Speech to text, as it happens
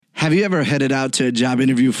Have you ever headed out to a job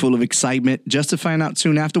interview full of excitement just to find out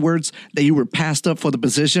soon afterwards that you were passed up for the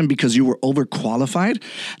position because you were overqualified?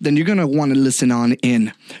 Then you're going to want to listen on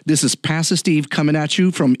in. This is Pastor Steve coming at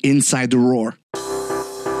you from Inside the Roar.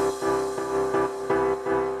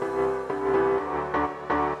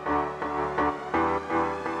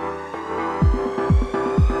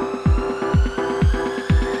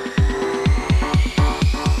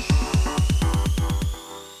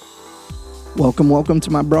 Welcome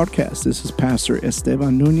to my broadcast. This is Pastor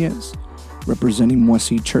Esteban Nunez, representing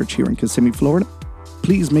Moissy Church here in Kissimmee, Florida.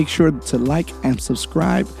 Please make sure to like and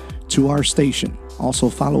subscribe to our station. Also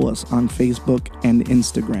follow us on Facebook and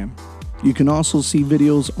Instagram. You can also see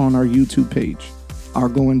videos on our YouTube page. Our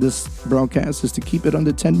goal in this broadcast is to keep it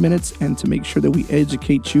under 10 minutes and to make sure that we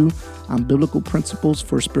educate you on biblical principles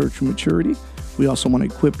for spiritual maturity. We also want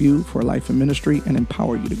to equip you for life and ministry and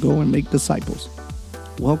empower you to go and make disciples.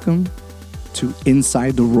 Welcome to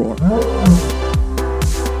Inside the Roar.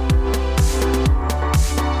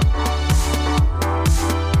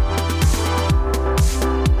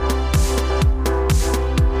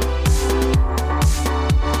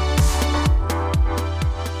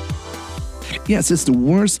 Yes, it's the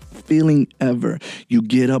worst feeling ever. You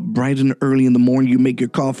get up bright and early in the morning, you make your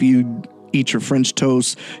coffee, you eat your French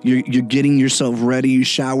toast, you're getting yourself ready, you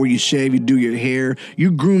shower, you shave, you do your hair, you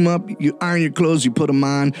groom up, you iron your clothes, you put them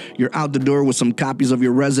on, you're out the door with some copies of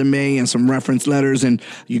your resume and some reference letters, and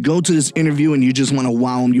you go to this interview and you just want to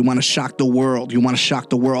wow them, you want to shock the world,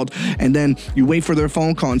 and then you wait for their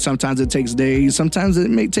phone call, and sometimes it takes days, sometimes it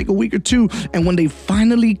may take a week or two, and when they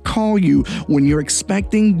finally call you, when you're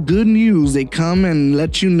expecting good news, they come and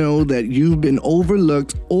let you know that you've been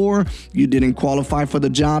overlooked or you didn't qualify for the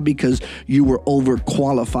job because you were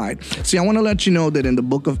overqualified. See, I want to let you know that in the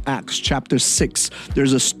book of Acts, chapter 6,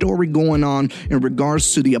 there's a story going on in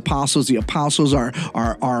regards to the apostles. The apostles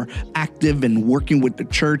are active and working with the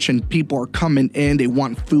church, and people are coming in. They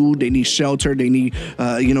want food, they need shelter, they need,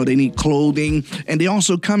 they need clothing, and they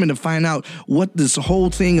also come in to find out what this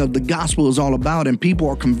whole thing of the gospel is all about. And people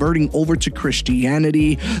are converting over to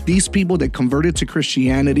Christianity. These people that converted to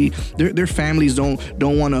Christianity, their families don't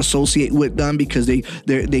want to associate with them because they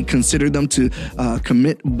consider them to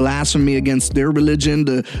commit blasphemy against their religion,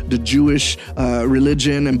 the Jewish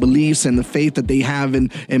religion and beliefs and the faith that they have in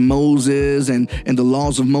Moses and the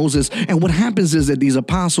laws of Moses. And what happens is that these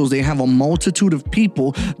apostles, they have a multitude of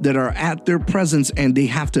people that are at their presence, and they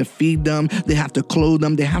have to feed them, they have to clothe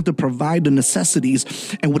them, they have to provide the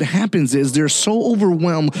necessities. And what happens is they're so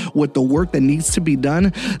overwhelmed with the work that needs to be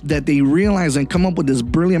done that they realize and come up with this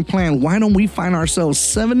brilliant plan. Why don't we find ourselves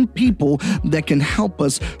 7 people that can help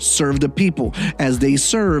us serve the people? As they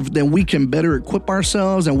serve, then we can better equip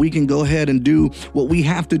ourselves, and we can go ahead and do what we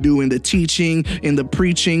have to do in the teaching, in the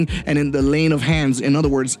preaching, and in the laying of hands. In other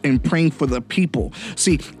words, in praying for the people.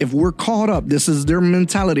 See, if we're caught up, this is their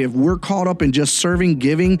mentality. If we're caught up in just serving,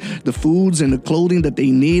 giving the foods and the clothing that they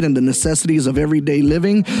need and the necessities of everyday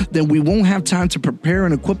living, then we won't have time to prepare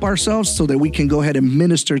and equip ourselves so that we can go ahead and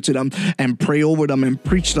minister to them and pray over them and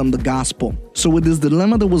preach them the gospel. So with this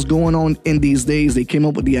dilemma that was going on in these days, they came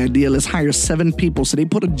up with the idea, let's hire 7 people. So they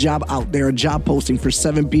put a job out there, a job posting for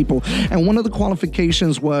 7 people. And one of the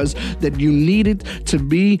qualifications was that you needed to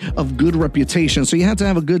be of good reputation. So you had to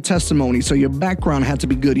have a good testimony. So your background had to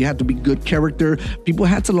be good. You had to be good character. People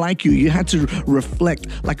had to like you. You had to reflect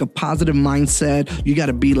like a positive mindset. You got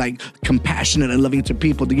to be like compassionate and loving to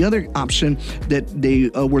people. The other option that they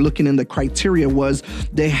were looking in the criteria was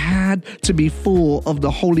they had to be full of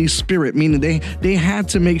the Holy Spirit, meaning they had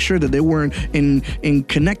to make sure that they weren't in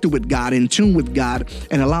connected with God, in tune with God,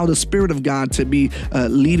 and allow the Spirit of God to be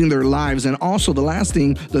leading their lives. And also the last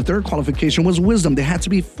thing, the third qualification was wisdom. They had to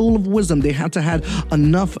be full of wisdom. They had to have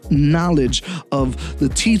enough knowledge of the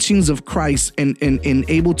teachings of Christ and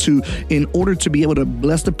able to, in order to be able to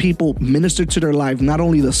bless the people, minister to their life, not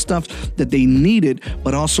only the stuff that they needed,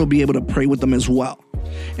 but also be able to pray with them as well.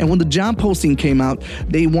 And when the job posting came out,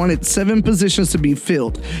 they wanted 7 positions to be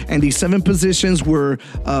filled. And these 7 positions were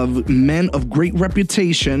of men of great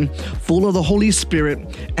reputation, full of the Holy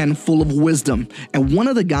Spirit, and full of wisdom. And one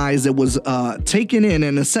of the guys that was taken in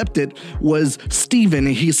and accepted was Stephen.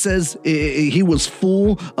 And he says he was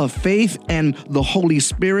full of faith and the Holy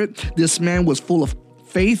Spirit. This man was full of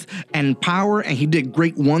faith and power, and he did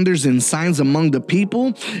great wonders and signs among the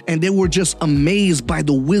people, and they were just amazed by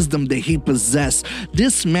the wisdom that he possessed.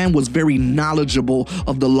 This man was very knowledgeable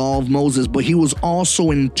of the law of Moses, but he was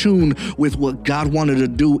also in tune with what God wanted to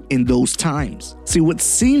do in those times. See, what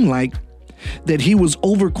seemed like that he was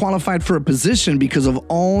overqualified for a position because of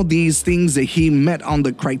all these things that he met on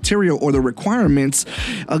the criteria or the requirements.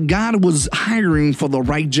 God was hiring for the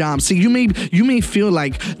right job. See, you may feel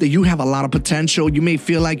like that you have a lot of potential. You may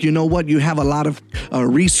feel like, you know what, you have a lot of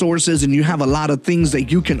resources and you have a lot of things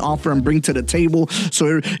that you can offer and bring to the table.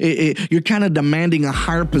 So you're kind of demanding a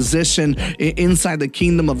higher position inside the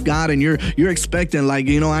kingdom of God, and you're expecting, like,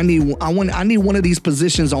 you know, I need one of these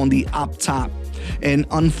positions on the up top. And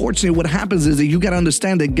unfortunately, what happens is that you got to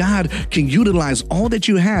understand that God can utilize all that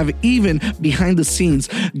you have, even behind the scenes.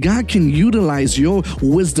 God can utilize your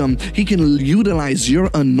wisdom. He can utilize your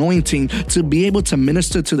anointing to be able to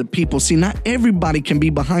minister to the people. See, not everybody can be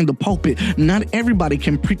behind the pulpit. Not everybody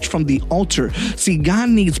can preach from the altar. See, God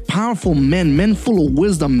needs powerful men full of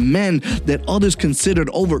wisdom, men that others considered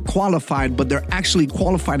overqualified, but they're actually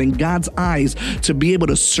qualified in God's eyes to be able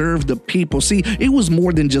to serve the people. See, it was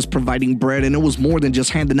more than just providing bread, and it was more than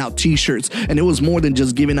just handing out t-shirts, and it was more than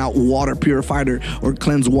just giving out water purified or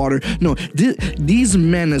cleansed water. No, these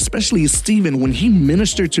men, especially Stephen, when he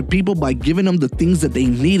ministered to people by giving them the things that they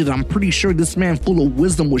needed, I'm pretty sure this man full of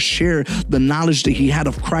wisdom would share the knowledge that he had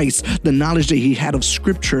of Christ, the knowledge that he had of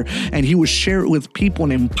Scripture, and he would share it with people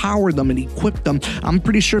and empower them and equip them. I'm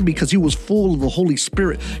pretty sure because he was full of the Holy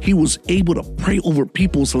Spirit, he was able to pray over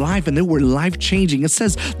people's life, and they were life-changing. It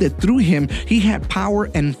says that through him, he had power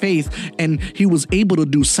and faith, and he was able to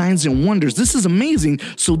do signs and wonders. This is amazing.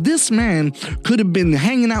 So this man could have been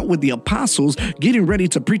hanging out with the apostles, getting ready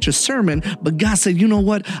to preach a sermon, but God said, you know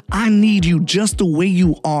what? I need you just the way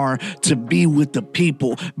you are to be with the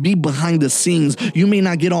people, be behind the scenes. You may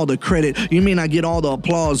not get all the credit. You may not get all the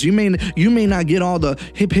applause. You may not get all the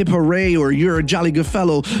hip, hip, hooray, or you're a jolly good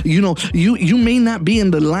fellow. You know, you may not be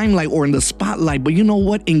in the limelight or in the spotlight, but you know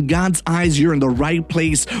what? In God's eyes, you're in the right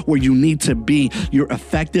place where you need to be. You're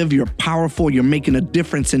effective. You're powerful. You're making a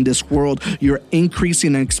difference in this world. You're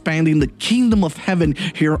increasing and expanding the kingdom of heaven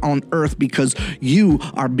here on earth because you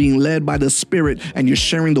are being led by the Spirit, and you're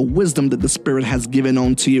sharing the wisdom that the Spirit has given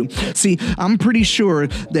unto you. See, I'm pretty sure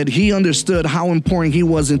that he understood how important he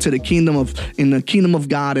was in the kingdom of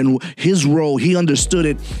God and his role. He understood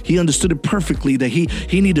it. He understood it perfectly, that he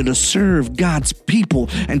needed to serve God's people,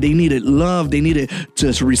 and they needed love. They needed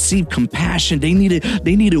to receive compassion. They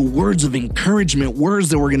needed words of encouragement, words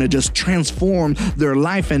that were going to just transform their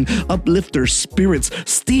life and uplift their spirits.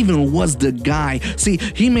 Stephen was the guy. See,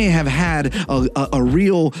 he may have had a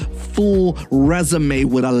real full resume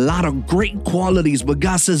with a lot of great qualities, but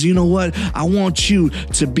God says, you know what? I want you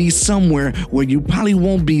to be somewhere where you probably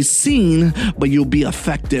won't be seen, but you'll be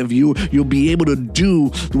effective. You'll be able to do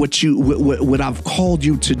what I've called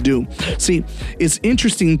you to do. See, it's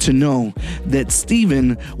interesting to know that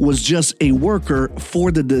Stephen was just a worker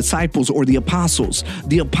for the disciples or the apostles.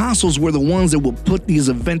 The apostles were the ones that would put these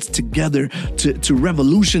events together to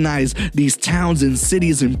revolutionize these towns and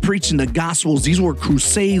cities and preaching the gospels. These were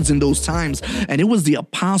crusades in those times, and it was the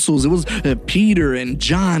apostles. It was Peter and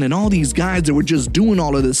John and all these guys that were just doing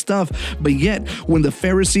all of this stuff. But yet, when the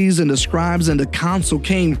Pharisees and the scribes and the council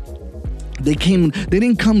came, they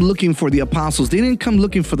didn't come looking for the apostles. They didn't come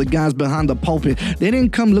looking for the guys behind the pulpit. They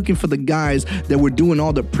didn't come looking for the guys that were doing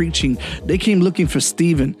all the preaching. They came looking for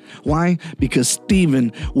Stephen. Why? Because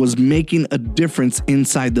Stephen was making a difference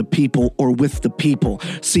inside the people or with the people.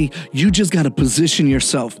 See, you just got to position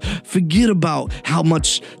yourself. Forget about how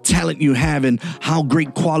much talent you have and how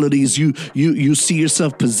great qualities you see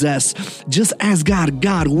yourself possess. Just ask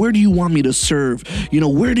God, where do you want me to serve? You know,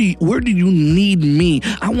 where do you need me?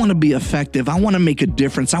 I want to be effective. I want to make a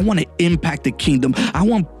difference. I want to impact the kingdom. I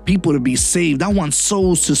want people to be saved. I want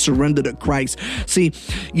souls to surrender to Christ. See,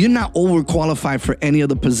 you're not overqualified for any of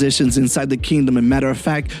the positions inside the kingdom. And matter of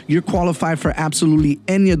fact, you're qualified for absolutely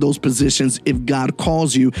any of those positions if God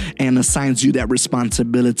calls you and assigns you that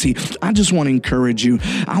responsibility. I just want to encourage you.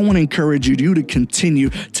 I want to encourage you to continue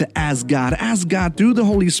to ask God through the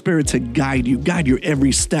Holy Spirit to guide your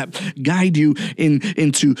every step, guide you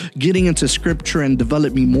into getting into Scripture and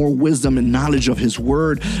developing more wisdom and knowledge of His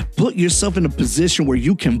Word. Put yourself in a position where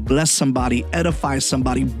you can bless somebody, edify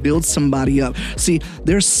somebody, build somebody up. See,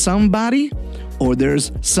 there's somebody or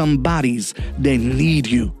there's somebodies that need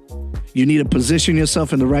you. You need to position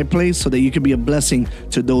yourself in the right place so that you can be a blessing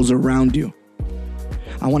to those around you.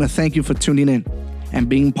 I want to thank you for tuning in and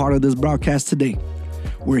being part of this broadcast today.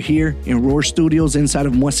 We're here in Roar Studios inside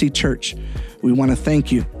of Mussey Church. We want to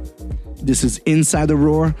thank you. This is Inside the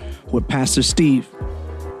Roar with Pastor Steve.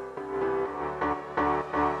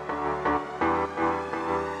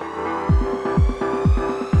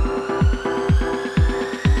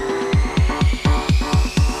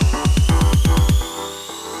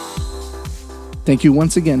 Thank you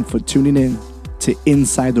once again for tuning in to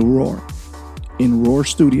Inside the Roar in Roar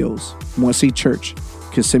Studios, Moissy Church,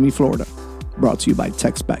 Kissimmee, Florida. Brought to you by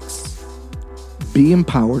TechSpecs. Be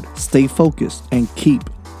empowered, stay focused, and keep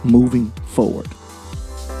moving forward.